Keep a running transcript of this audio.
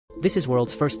This is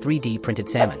world's first 3D printed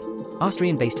salmon.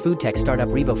 Austrian-based food tech startup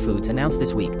Revo Foods announced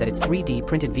this week that its 3D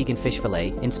printed vegan fish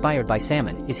fillet, inspired by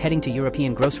salmon, is heading to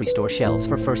European grocery store shelves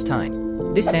for first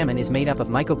time. This salmon is made up of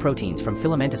mycoproteins from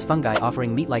filamentous fungi,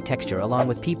 offering meat-like texture along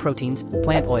with pea proteins,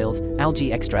 plant oils,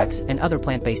 algae extracts, and other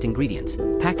plant-based ingredients,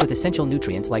 packed with essential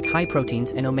nutrients like high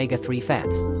proteins and omega-3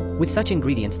 fats. With such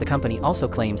ingredients, the company also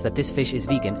claims that this fish is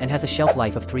vegan and has a shelf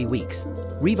life of 3 weeks.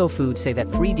 Revo Foods say that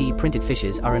 3D printed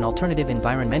fishes are an alternative,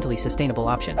 environmentally sustainable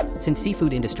option, since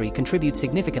seafood industry contributes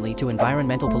significantly to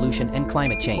environmental pollution and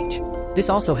climate change. This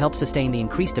also helps sustain the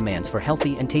increased demands for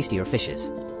healthy and tastier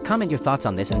fishes. Comment your thoughts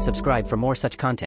on this and subscribe for more such content.